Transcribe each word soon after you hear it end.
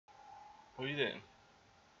What are you doing?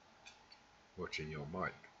 Watching your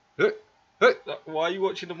mic. Hey, hey. Why are you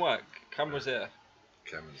watching the mic? Camera's there.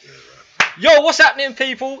 Camera's there, right. Yo, what's happening,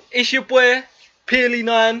 people? It's your boy,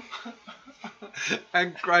 Peely9.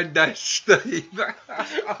 And Grandad Steve.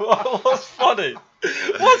 What's funny?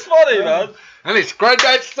 What's funny, man? And it's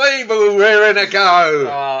Grandad Steve who we're in a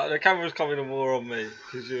go. The camera's coming more on me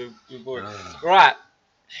because you're bored. Right.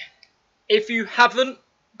 If you haven't,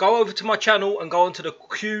 go over to my channel and go onto the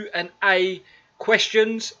Q&A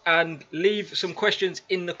questions and leave some questions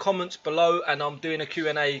in the comments below, and I'm doing a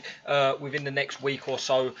Q&A within the next week or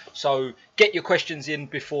so, so get your questions in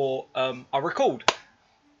before I record.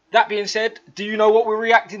 That being said, do you know what we're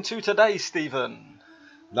reacting to today, Stephen?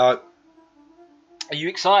 No. Are you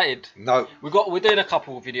excited? No. We're doing a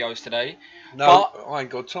couple of videos today. No, I ain't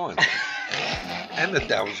got time.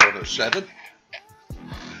 Emmerdale's on at 7.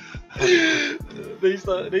 These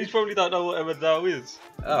probably don't know what Emmerdale is.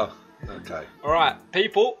 Oh, okay. Alright,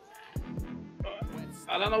 people.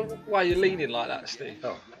 I don't know why you're leaning like that, Steve.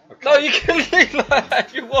 Oh, okay. No, you can lean like that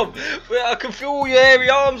if you want. But I can feel all your hairy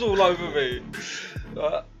arms all over me.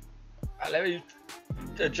 Let me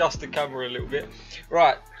adjust the camera a little bit.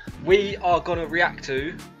 Right, we are going to react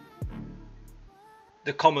to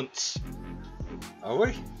the comments. Are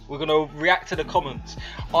we? We're going to react to the comments.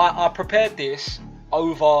 I prepared this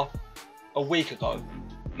over a week ago,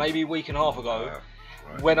 maybe a week and a half ago,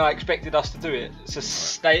 right, when I expected us to do it. So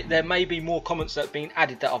right, there may be more comments that have been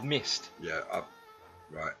added that I've missed. Yeah,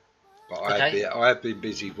 right. But Okay. I have been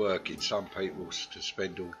busy working. Some people to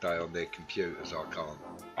spend all day on their computers. I can't.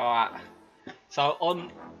 Alright. So on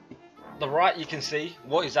the right you can see,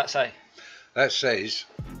 what does that say? That says,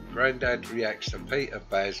 Grandad reacts to Peter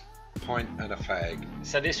Baz, pint and a fag.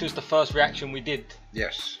 So this was the first reaction we did.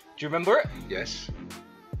 Yes. Do you remember it? Yes.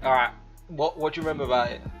 Alright. What do you remember about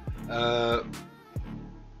it? I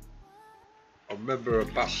remember a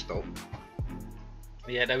bus stop.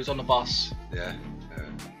 Yeah, they was on the bus. Yeah.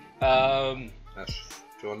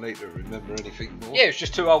 Do I need to remember anything more? Yeah, it was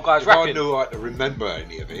just two old guys if rapping. I knew I had to remember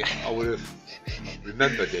any of it, I would have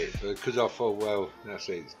remembered it, because I thought, well, that's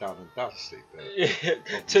it, it's done and dusted. Yeah,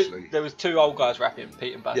 there was two old guys rapping,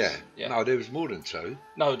 Pete and Baz. Yeah. No, there was more than two.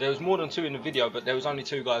 No, there was more than two in the video, but there was only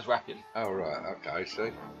two guys rapping. Oh, right, okay,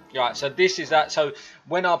 see. Right, so this is that. So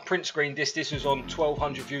when I print screened this was on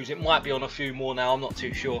 1,200 views. It might be on a few more now, I'm not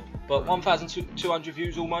too sure. But 1,200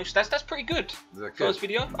 views almost. That's pretty good. First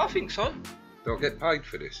video? I think so. Do I get paid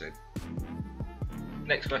for this then?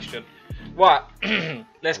 Next question. Right,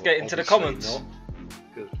 let's get into the comments. Not.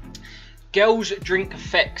 Good. Girls Drink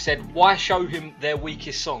Feck said, why show him their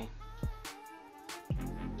weakest song?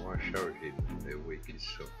 Why show him their weakest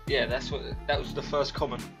song? Yeah, that was the first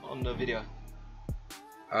comment on the video.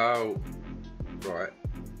 Oh, right.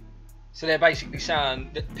 So they're basically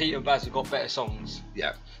saying that Pete and Baz have got better songs.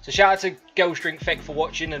 Yeah. So shout out to Girls Drink Feck for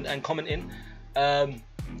watching and commenting.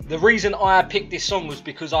 The reason I picked this song was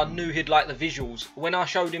because I knew he'd like the visuals. When I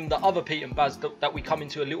showed him the other Pete and Baz that we come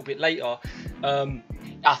into a little bit later,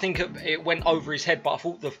 I think it went over his head, but I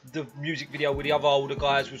thought the music video with the other older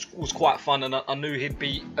guys was quite fun, and I knew he'd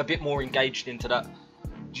be a bit more engaged into that.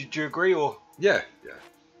 Do you agree, or? Yeah, yeah.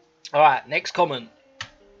 Alright, next comment.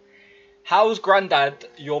 How's Grandad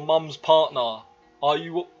your mum's partner? Are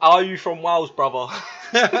you from Wales, brother?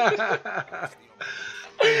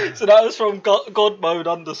 So that was from God Mode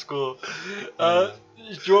 _.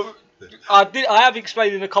 I have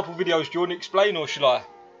explained in a couple of videos. Do you want to explain, or should I?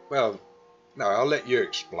 Well, no, I'll let you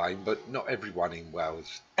explain, but not everyone in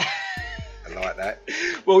Wales are like that.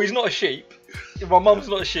 Well, he's not a sheep. My mum's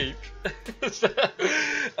not a sheep.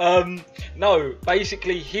 No,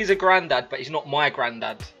 basically he's a granddad, but he's not my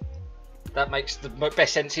granddad. That makes the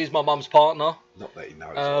best sense. He's my mum's partner. Not that he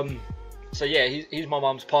knows. So yeah, he's my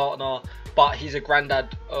mum's partner, but he's a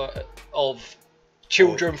granddad of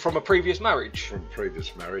children from a previous marriage. From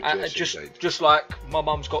previous marriage, yes, indeed. Just like my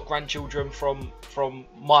mum's got grandchildren from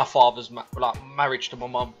my father's marriage to my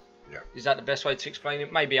mum. Yeah. Is that the best way to explain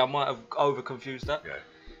it? Maybe I might have over confused that. Yeah.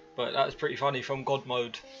 But that was pretty funny from God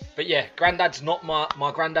Mode. But yeah, Grandad's not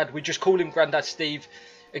my granddad. We just call him Grandad Steve.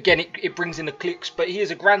 Again, it brings in the clicks, but he is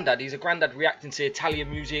a granddad. He's a granddad reacting to Italian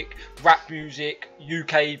music, rap music,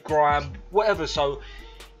 UK grime, whatever. So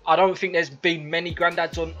I don't think there's been many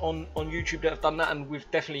granddads on YouTube that have done that, and we've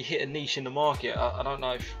definitely hit a niche in the market. I don't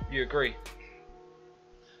know if you agree.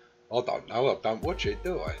 I don't know. I don't watch it,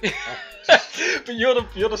 do I? But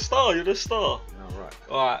you're the star. You're the star. All right.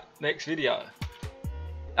 All right. Next video.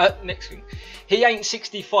 Next thing. He ain't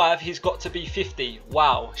 65. He's got to be 50.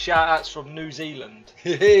 Wow. Shout outs from New Zealand.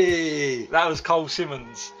 Hey. That was Cole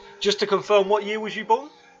Simmons. Just to confirm, what year was you born?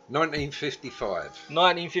 1955.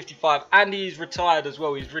 1955, and he's retired as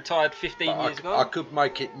well. He's retired 15 years ago. I could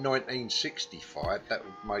make it 1965. That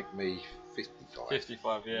would make me 55.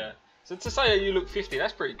 55, yeah. So to say you look 50,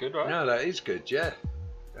 that's pretty good, right? No, that is good, yeah.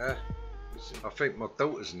 I think my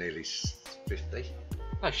daughter's nearly 50.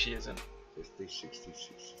 No, she isn't. 50, 60,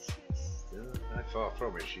 66. No far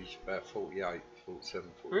from it. She's about 48, 47,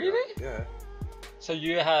 48. Really? Yeah. So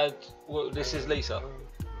you had, well, this is Lisa.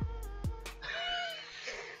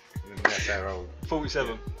 That's our old.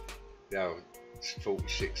 47. Yeah, it's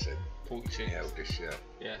 46 then. 46. The eldest, yeah.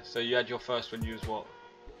 Yeah, so you had your first when you was what?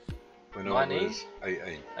 When 19? I was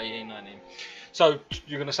 18. 18, 19. So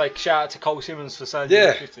you're going to say shout out to Cole Simmons for saying yeah. you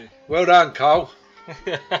were 50? Well done, Cole.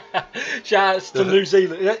 Shout outs to New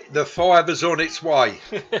Zealand. The fiber's on its way.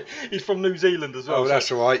 He's from New Zealand as well. Oh,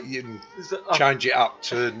 that's all right. You can change it up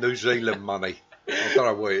to New Zealand money. I don't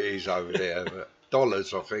know what it is over there, but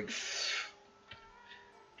dollars, I think.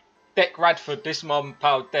 Deck Radford, this mum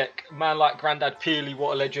pal Deck, man like Grandad Peely,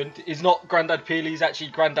 what a legend. He's not Grandad Peely, he's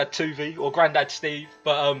actually Grandad Tuvi or Grandad Steve,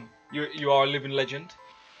 but you are a living legend.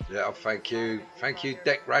 Yeah, thank you,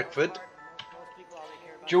 Deck Radford.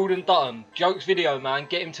 Jordan Dutton, jokes video man,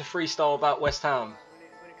 get him to freestyle about West Ham.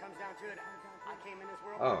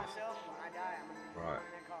 Oh, right.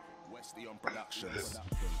 What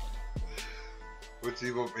do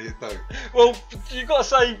you want me to do? Well, you got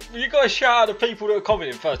to shout out the people that are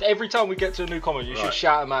commenting first. Every time we get to a new comment, you should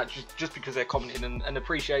shout them out just because they're commenting and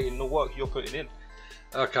appreciating the work you're putting in.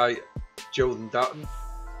 Okay, Jordan Dutton.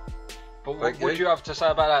 But what do you have to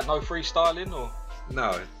say about that? No freestyling or?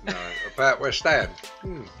 No, about West Ham.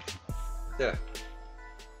 Yeah.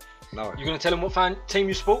 No. You're going to tell them what team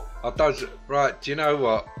you support? Right, do you know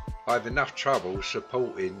what? I have enough trouble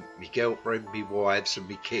supporting my girlfriend, my wives and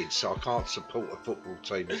my kids, so I can't support a football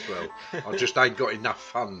team as well. I just ain't got enough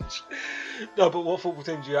funds. No, but what football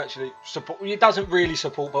team do you actually support? It doesn't really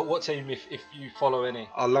support, but what team if you follow any?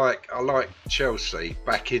 I like Chelsea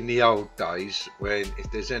back in the old days when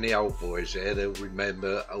if there's any old boys there, they'll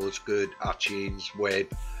remember Osgood, Hutchins,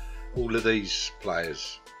 Webb, all of these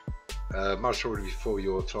players. Most probably before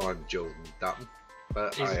your time, Jordan Dutton.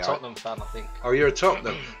 But he's a Tottenham fan, I think. Oh, you're a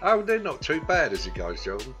Tottenham? Oh, they're not too bad as it goes,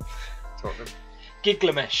 Jordan. Tottenham.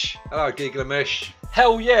 Giglamesh. Hello, Giglamesh.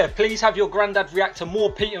 Hell yeah, please have your Grandad react to more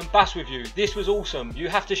Pete and Bass with you. This was awesome. You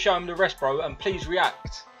have to show him the rest, bro, and please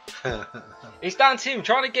react. It's down to him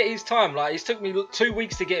trying to get his time. Like, it's took me 2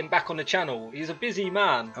 weeks to get him back on the channel. He's a busy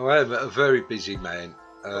man. I am a very busy man.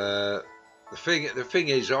 The thing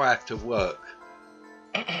is, I have to work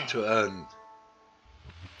to earn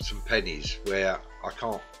some pennies where I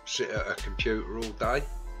can't sit at a computer all day.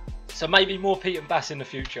 So maybe more Pete and Bass in the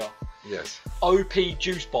future. Yes. OP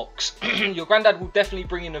Juice Box. Your Grandad will definitely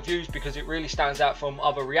bring in the views because it really stands out from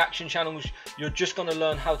other reaction channels. You're just going to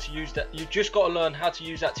learn how to use that. You just got to learn how to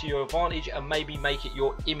use that to your advantage and maybe make it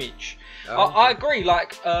your image. I agree.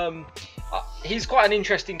 Like, he's quite an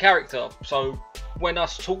interesting character. So when I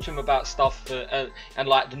talk to him about stuff and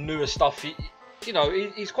like the newer stuff, you know,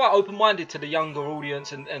 he's quite open-minded to the younger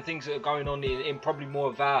audience and things that are going on in probably more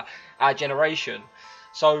of our generation.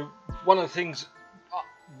 So one of the things,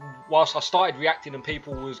 whilst I started reacting and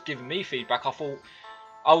people was giving me feedback, I thought,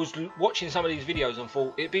 I was watching some of these videos and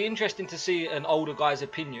thought it'd be interesting to see an older guy's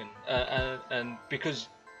opinion, and because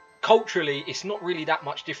culturally it's not really that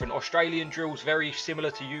much different. Australian drill's very similar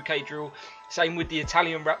to UK drill, same with the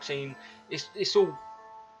Italian rap scene. It's all,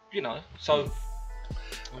 you know, so.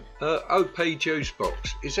 OP Juice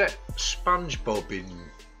Box, is that SpongeBob in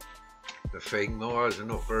the thing? My eyes are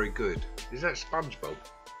not very good. Is that SpongeBob?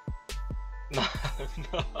 No.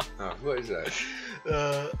 Oh, what is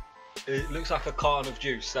that? It looks like a carton of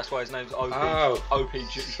juice. That's why his name's OP. Oh, OP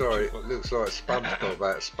Juice. Sorry, it looks like SpongeBob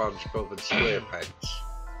out of SpongeBob and SquarePants.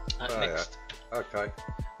 Next. Yeah. Okay.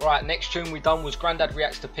 Right, next tune we done was Grandad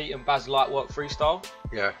reacts to Pete and Baz Lightwork freestyle.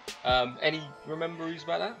 Yeah. Any rememberies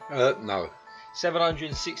about that? No.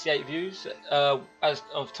 768 views as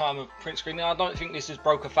of time of print screening. I don't think this has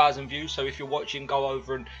broke 1,000 views, so if you're watching, go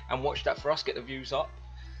over and watch that for us, get the views up.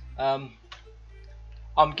 I'm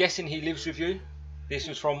guessing he lives with you. This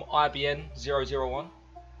was from IBN 001.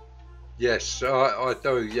 Yes, I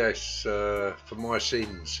do, yes, for my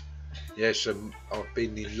sins. Yes, I've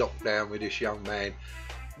been in lockdown with this young man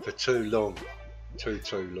for too long. Too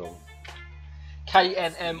long.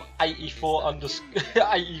 KNM84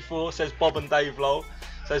 84 says Bob and Dave lol.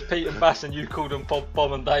 Says Pete and Bass and you called them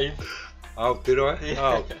Bob and Dave. Oh, did I? Yeah.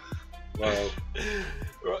 Oh, well.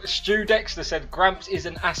 Right, Stu Dexter said Gramps is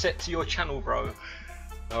an asset to your channel, bro.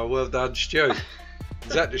 Oh, well done, Stu.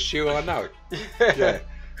 Is that the Stu I know? Yeah.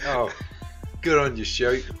 Oh, good on you,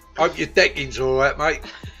 Stu. Hope your decking's alright, mate.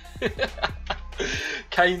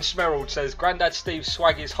 Kane Smerald says, Grandad Steve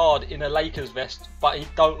swag is hard in a Lakers vest, but he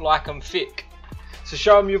don't like them thick. So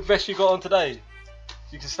show him your vest you got on today.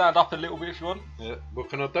 You can stand up a little bit if you want. Yeah. What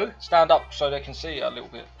can I do? Stand up so they can see you a little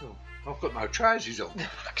bit. Oh, I've got no trousers on.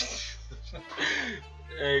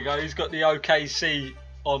 There you go. He's got the OKC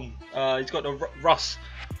on. He's got the Russ.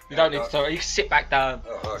 You don't need to tell. You can sit back down.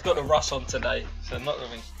 Oh, okay. He's got the Russ on today, so not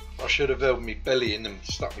really. I should have held my belly in and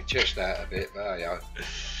stuck my chest out a bit, but yeah.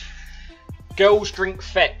 Girls drink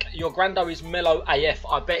feck. Your grando is mellow AF.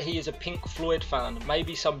 I bet he is a Pink Floyd fan.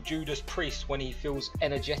 Maybe some Judas Priest when he feels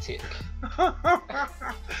energetic.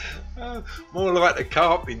 More like the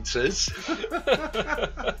Carpenters.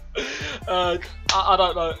 I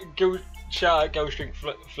don't know. Shout out girls drink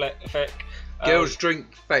feck. Girls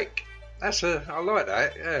drink feck. That's I like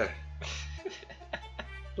that. Yeah.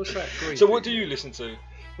 What's that? Green So thing? what do you listen to?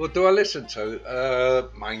 What do I listen to?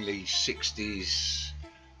 Mainly 60s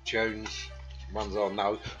tunes, ones I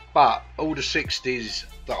know. But all the 60s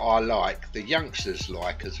that I like, the youngsters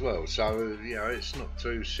like as well. So, you know, it's not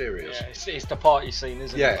too serious. Yeah, it's the party scene,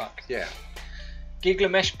 isn't it? Like, yeah.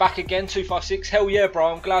 Giglamesh back again, 256. Hell yeah,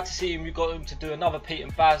 bro. I'm glad to see him. You got him to do another Pete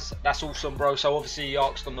and Baz. That's awesome, bro. So obviously he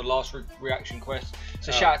asked on the last reaction quest.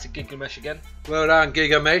 So shout out to Giglamesh again. Well done,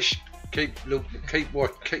 Gigamesh. Keep. Did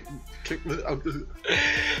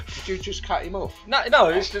you just cut him off? No,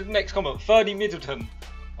 it's the next comment. Ferdy Middleton.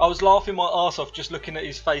 I was laughing my arse off just looking at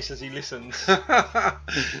his face as he listens. I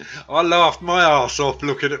laughed my arse off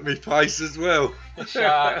looking at my face as well.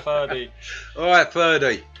 Shout out Ferdy. Alright,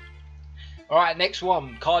 Ferdy. Alright, next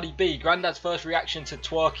one. Cardi B. Grandad's first reaction to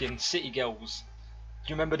twerking, City Girls. Do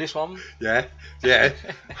you remember this one? Yeah.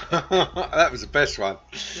 That was the best one.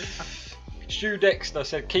 Stu Dexter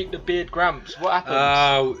said, keep the beard gramps. What happened?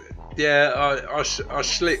 Oh, yeah, I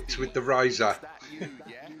slipped with the razor.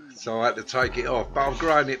 So I had to take it off. But I'm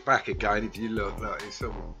growing it back again if you look. Like, it's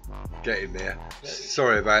all getting there.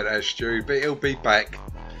 Sorry about that, Stu, but he'll be back.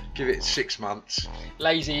 Give it 6 months.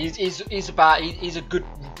 Lazy, he's a good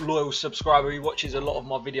loyal subscriber. He watches a lot of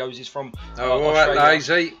my videos. He's from alright, Australia.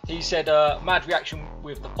 Lazy. He said, mad reaction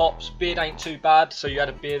with the pops. Beard ain't too bad, so you had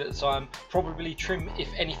a beard at the time. Probably trim if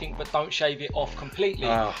anything, but don't shave it off completely.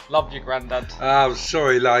 Oh. Love you, Grandad. Oh,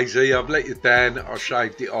 sorry, Lazy. I've let you down. I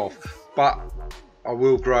shaved it off, but I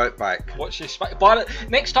will grow it back. Watch this.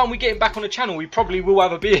 Next time we get him back on the channel, we probably will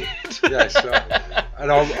have a beard. Yes,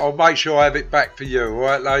 and I'll make sure I have it back for you. All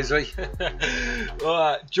right, Lazy.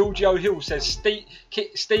 Giorgio Hill says,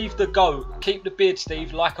 Steve the GOAT. Keep the beard,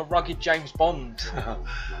 Steve, like a rugged James Bond.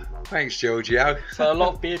 Thanks, Giorgio. So a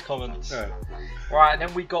lot of beard comments. Yeah. Right, and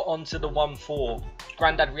then we got on to the 1-4.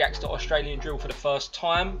 Grandad reacts to Australian drill for the first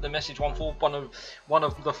time. The message 1-4, one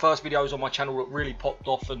of the first videos on my channel that really popped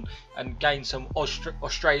off and gained some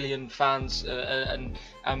Australian fans and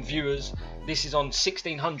viewers. This is on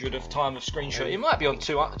 1600 of time of screenshot. It might be on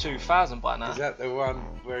 2000 by now. Is that the one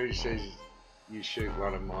where he says you shoot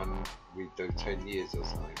one of mine, we do 10 years or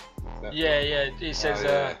something? Yeah. It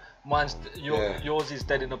says mine's yours is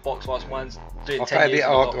dead in a box whilst mine's doing 10 years. I found it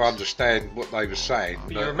hard to understand what they were saying.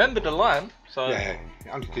 But you remember the line, so yeah,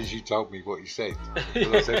 only because you told me what you said.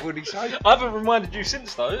 I said, what did he say? I haven't reminded you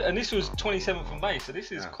since though, and this was 27th of May, so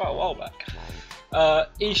this is quite a while back.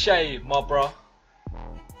 Ishay, my bro.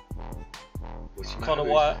 Connor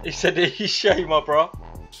White. He said Ishay, my bro.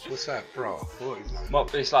 What's that, bro? What is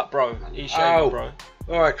that? It's like bro. Ishay, my bro.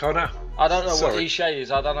 Alright, Connor. I don't know what Ishay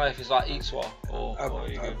is. I don't know if it's like Eatswa or I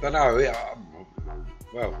don't know.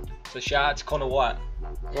 Well. So shout out to Connor White.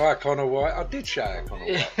 Alright, Connor White. I did shout out Connor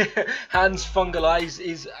White. Hans Fungala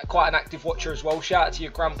is quite an active watcher as well. Shout out to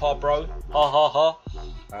your grandpa, bro. Ha ha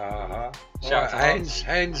ha. Shout out to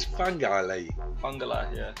Hans Fungala. Fungala,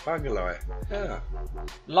 yeah. Fungala, yeah.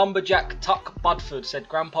 Lumberjack Tuck Budford said,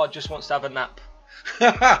 Grandpa just wants to have a nap. Do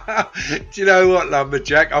you know what,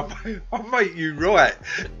 Lumberjack? I'll make you right.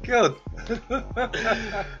 God.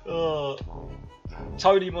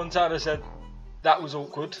 Tony Montana said, that was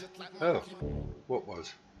awkward. Oh, what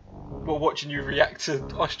was? Well, watching you react to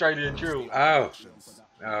Australian drill. Oh,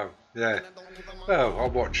 yeah. Well, I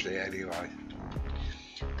watched it anyway.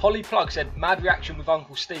 Polly Plug said, mad reaction with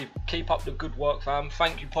Uncle Steve. Keep up the good work, fam.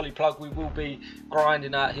 Thank you, Polly Plug. We will be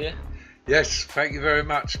grinding out here. Yes, thank you very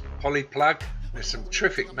much, Polly Plug. There's some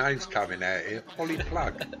terrific names coming out here. Polly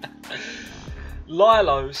Plug.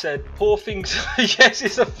 Lilo said, poor things. Yes,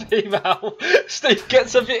 it's a female. Steve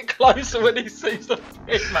gets a bit closer when he sees the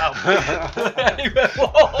female. He went,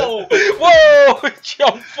 whoa,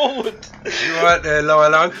 jump forward. You right there,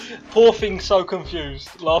 Lilo? Poor thing's so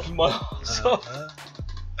confused, laughing my ass off.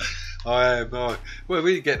 I am. Well, when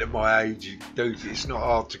you get to my age, dude, it's not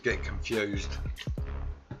hard to get confused.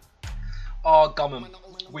 Oh, Gummon,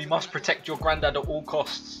 we must protect your granddad at all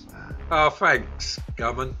costs. Oh, thanks,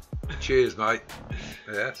 Gummon. Cheers, mate.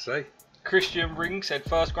 Yeah, see. Christian Ring said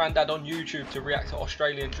first granddad on YouTube to react to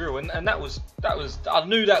Australian drill, and that was I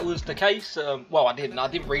knew that was the case. Well, I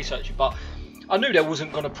didn't research it, but I knew there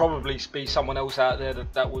wasn't going to probably be someone else out there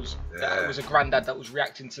that was a granddad that was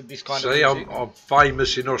reacting to this kind of music. See, I'm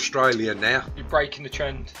famous in Australia now. You're breaking the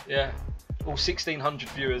trend, yeah. All 1,600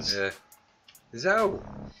 viewers. Yeah. Is that all?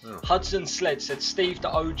 Oh. Hudson Sled said, Steve the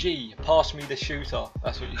OG, pass me the shooter.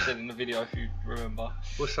 That's what you said in the video, if you remember.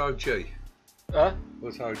 What's OG? Huh?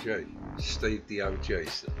 What's OG? Steve the OG.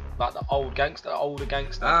 Like the old gangster, older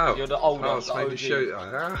gangster. Oh, you're the older, pass the me OG. the shooter.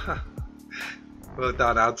 Ah. Well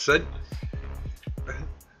done, Hudson.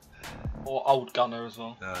 Or old gunner as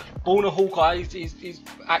well. No. Born a Hawkeye, he's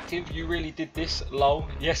active. You really did this, lol.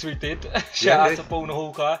 Yes, we did. Shout out to Born a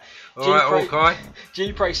Hawkeye. Alright, Hawkeye.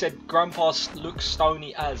 G-Pray said, Grandpa looks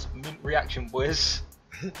stony as mint reaction, boys.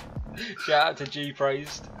 Shout out to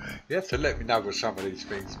G-Praised. You have to let me know what some of these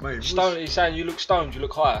things mean. Stone, he's saying you look stoned, you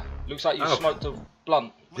look higher. Looks like you smoked a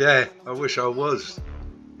blunt. Yeah, I wish I was.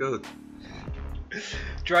 Good.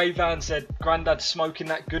 Dre Van said, Grandad smoking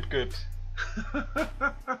that good.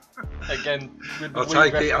 Again, with the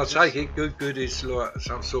I'll take it. Good is like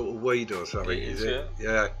some sort of weed or something. Is it?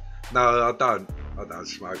 Yeah. No, I don't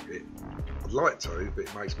smoke it. I'd like to, but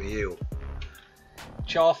it makes me ill.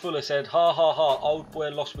 Char Fuller said, ha ha ha, old boy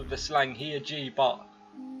lost with the slang, he a G, but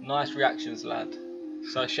nice reactions, lad.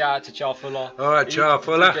 So shout out to Char Fuller. Alright, Char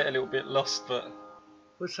Fuller. Get a little bit lost, but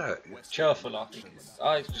what's that? Char Fuller,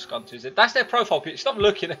 I've just gone to it. That's their profile picture. Stop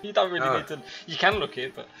looking. You don't really need to. You can look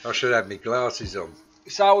it, but I should have my glasses on.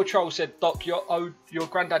 Sour Troll said, Doc, your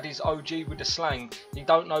granddad is OG with the slang. You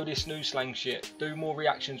don't know this new slang shit. Do more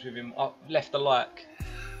reactions with him. I left a like.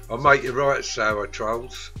 I'll make you right, Sour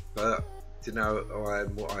Trolls, but you know, I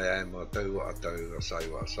am what I am. I do what I do. I say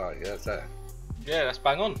what I say. That's that. Yeah, that's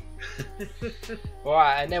bang on.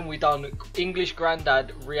 Alright, and then we done English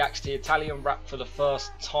Grandad reacts to Italian rap for the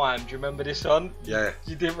first time. Do you remember this one? Yeah.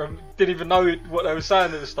 You didn't even know what they were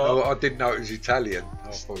saying at the start. Oh, I didn't know it was Italian. I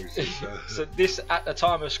thought it was just, So this, at the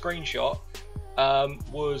time of screenshot,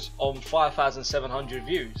 was on 5,700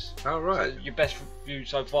 views. Oh, right. So your best view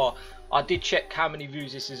so far. I did check how many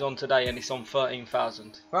views this is on today, and it's on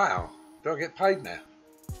 13,000. Wow. Do I get paid now?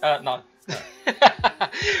 No.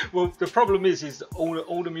 Well, the problem is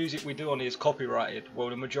all the music we do on it is copyrighted. Well,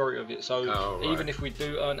 the majority of it. So even if we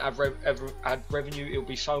do earn ad revenue, it'll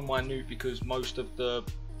be so minute because most of the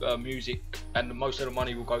music and most of the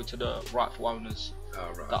money will go to the rightful owners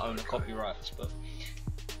that own the copyrights. But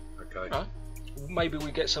maybe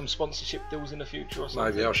we get some sponsorship deals in the future or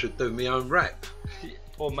something. Maybe I should do my own rap.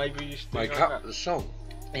 Or maybe you should make up the song.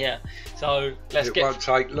 Yeah. So it won't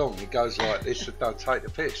take long. It goes like this. So don't take the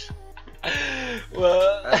piss.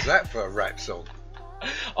 Well, how's that for a rap song?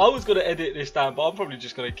 I was gonna edit this down, but I'm probably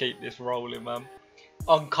just gonna keep this rolling, man.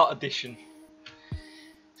 Uncut edition.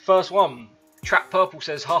 First one. Trap Purple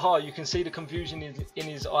says, haha, you can see the confusion in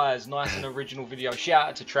his eyes. Nice and original video. Shout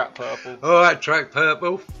out to Trap Purple. Alright, Trap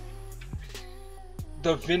Purple.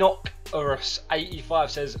 The Vinok Urus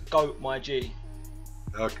 85 says, goat my G.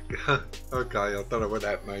 Okay, I don't know what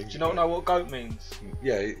that means. Do you not know what goat means?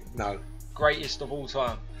 Yeah, no. Greatest of all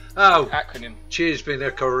time. Oh, acronym. Cheers,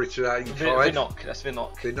 Vinok 85. Vinok, that's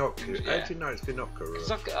Vinok. Vinok. Yeah. How do you know it's Vinok?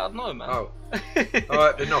 I don't know, man. Oh.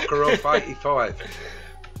 Alright, Vinok 85.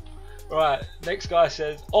 Right, next guy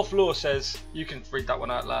says, Offlaw says, you can read that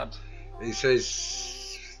one out loud. He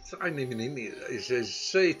says, I ain't even in it. He says,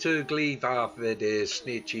 se tu gliva vede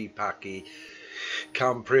snitchy paki,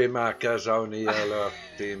 come prima casoni alla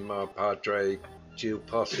di ma padre gil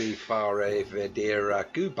possi fare vedere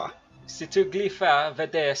Cuba. Se tu glifa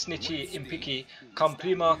vede snitchy impicchi, come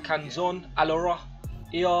prima canzon allora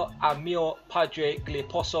io a mio padre gli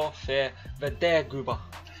posso fare vedere Cuba.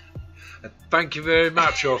 Thank you very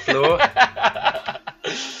much, Offlaw.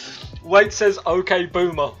 Wade says, okay,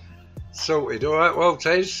 boomer. Sorted, alright, well,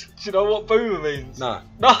 Tez. Do you know what boomer means? No.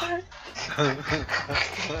 No?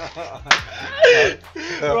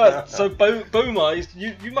 Right, so boomer is,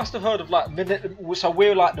 you must have heard of like, so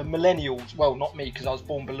we're like the millennials. Well, not me, because I was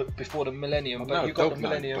born before the millennium, but you got the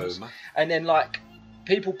millennials. And then like,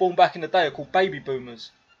 people born back in the day are called baby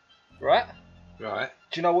boomers. Right? Right.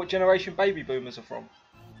 Do you know what generation baby boomers are from?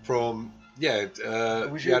 From Yeah,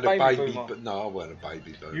 Was you you had a a baby baby, boomer? but no, I wasn't a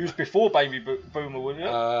baby boomer. You was before baby boomer, weren't you?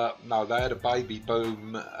 No, they had a baby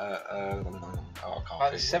boom. I can't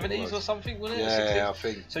Like the think what it 70s was. or something, wasn't it? Yeah, 60s? I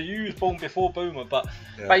think. So you was born before boomer, but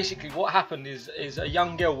Yeah. basically what happened is a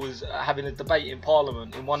young girl was having a debate in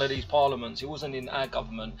Parliament, in one of these parliaments. It wasn't in our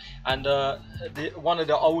government, and one of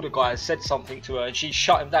the older guys said something to her, and she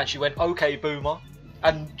shut him down. She went, "Okay, boomer."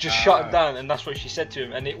 And just shut him down, and that's what she said to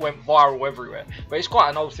him, and it went viral everywhere. But it's quite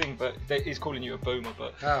an old thing, but he's calling you a boomer.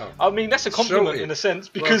 But I mean, that's a compliment Sorted. in a sense,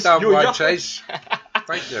 because well done, you're young. Waites.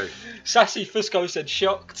 Thank you. Sassy Fusco said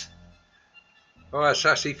shocked. Alright,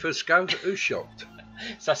 Sassy Fusco, who's shocked?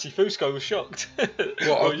 Sassy Fusco was shocked.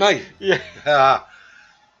 What, me? Yeah.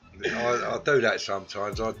 I do that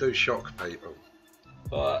sometimes. I do shock people.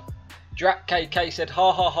 But Drac KK said,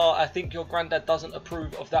 ha ha ha, I think your granddad doesn't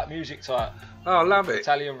approve of that music type. Oh, I love it.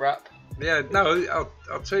 Italian rap. Yeah, no,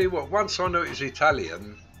 I'll tell you what, once I knew it was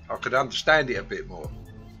Italian, I could understand it a bit more.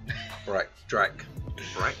 Drac.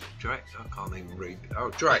 I can't even read.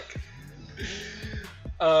 Oh, Drac.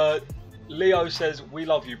 Leo says, we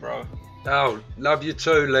love you, bro. Oh, love you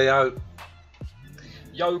too, Leo.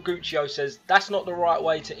 Yo Guccio says, that's not the right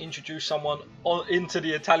way to introduce someone into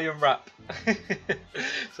the Italian rap.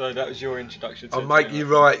 So that was your introduction to I'll make you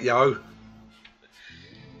right, yo.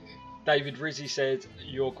 David Rizzi said,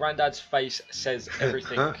 your granddad's face says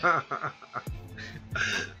everything.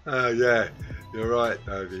 Oh yeah, you're right,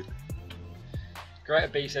 David. Greta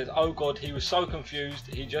B says, oh god, he was so confused,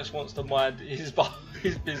 he just wants to mind his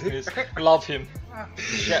business. Love him.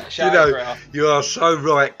 Shout out, Greta. You are so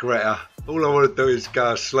right, Greta. All I want to do is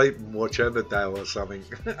go to sleep and watch Emmerdale or something.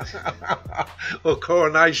 Or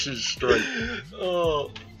Coronation Street.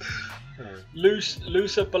 Oh.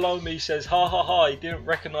 Lucer below me says, ha ha ha, he didn't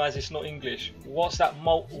recognise it's not English. What's that?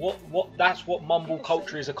 That's what mumble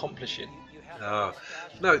culture is accomplishing. Oh,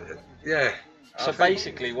 no, yeah. So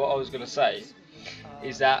basically, what I was going to say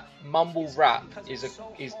is that mumble rap is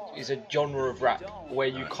a genre of rap where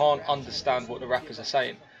you can't understand what the rappers are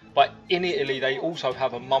saying. But in Italy, they also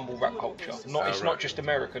have a mumble rap culture. It's not just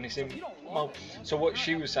American. It's in. So what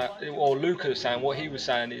she was saying, or Luca was saying, what he was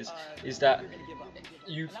saying is that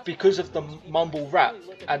because of the mumble rap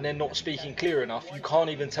and they're not speaking clear enough, you can't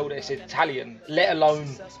even tell that it's Italian, let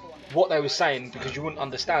alone what they were saying, because you wouldn't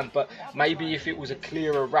understand. But maybe if it was a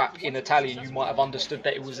clearer rap in Italian, you might have understood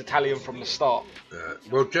that it was Italian from the start.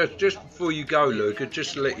 Well, just before you go, Luca,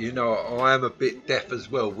 just to let you know, I am a bit deaf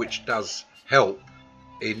as well, which does help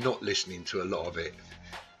in not listening to a lot of it,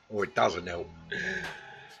 or it doesn't help.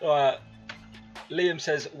 Liam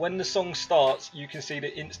says, when the song starts, you can see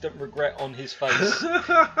the instant regret on his face.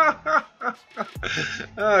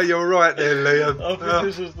 Oh, you're right there, Liam. I think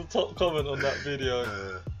this was the top comment on that video.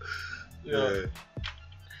 Yeah.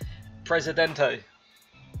 Presidente.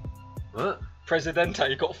 What?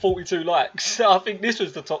 Presidente got 42 likes. I think this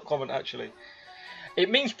was the top comment, actually.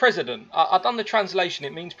 It means president. I've done the translation.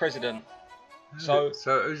 It means president. So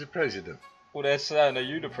who's the president? Well, they're saying, are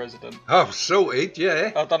you the president? Oh, sorted,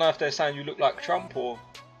 yeah. I don't know if they're saying you look like Trump or...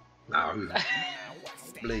 No.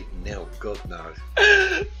 Bleeding hell, God knows.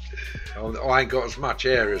 I ain't got as much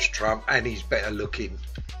hair as Trump, and he's better looking.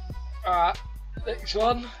 Alright, next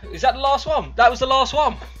one. Is that the last one? That was the last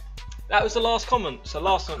one. That was the last comment. So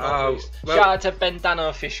last one, not least. Well, shout out to Bandana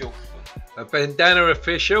Official. A Bandana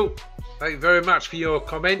Official, thank you very much for your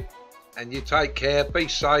comment. And you take care, be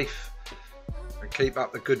safe. Keep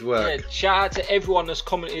up the good work. Yeah, shout out to everyone that's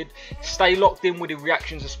commented. Stay locked in with the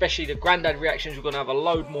reactions, especially the Grandad reactions. We're going to have a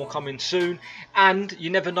load more coming soon, and you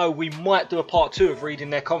never know, we might do a part 2 of reading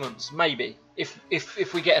their comments, maybe,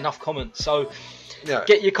 if we get enough comments. So yeah,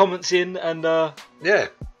 get your comments in, and yeah,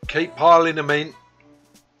 keep piling them in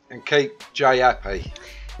and keep Jay happy.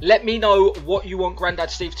 Let me know what you want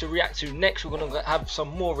Grandad Steve to react to next. We're going to have some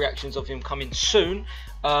more reactions of him coming soon.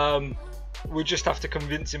 We'll just have to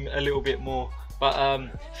convince him a little bit more. But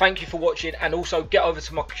thank you for watching, and also get over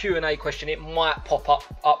to my Q&A question. It might pop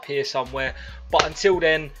up here somewhere. But until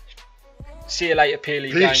then, see you later,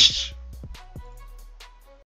 Peely Gang.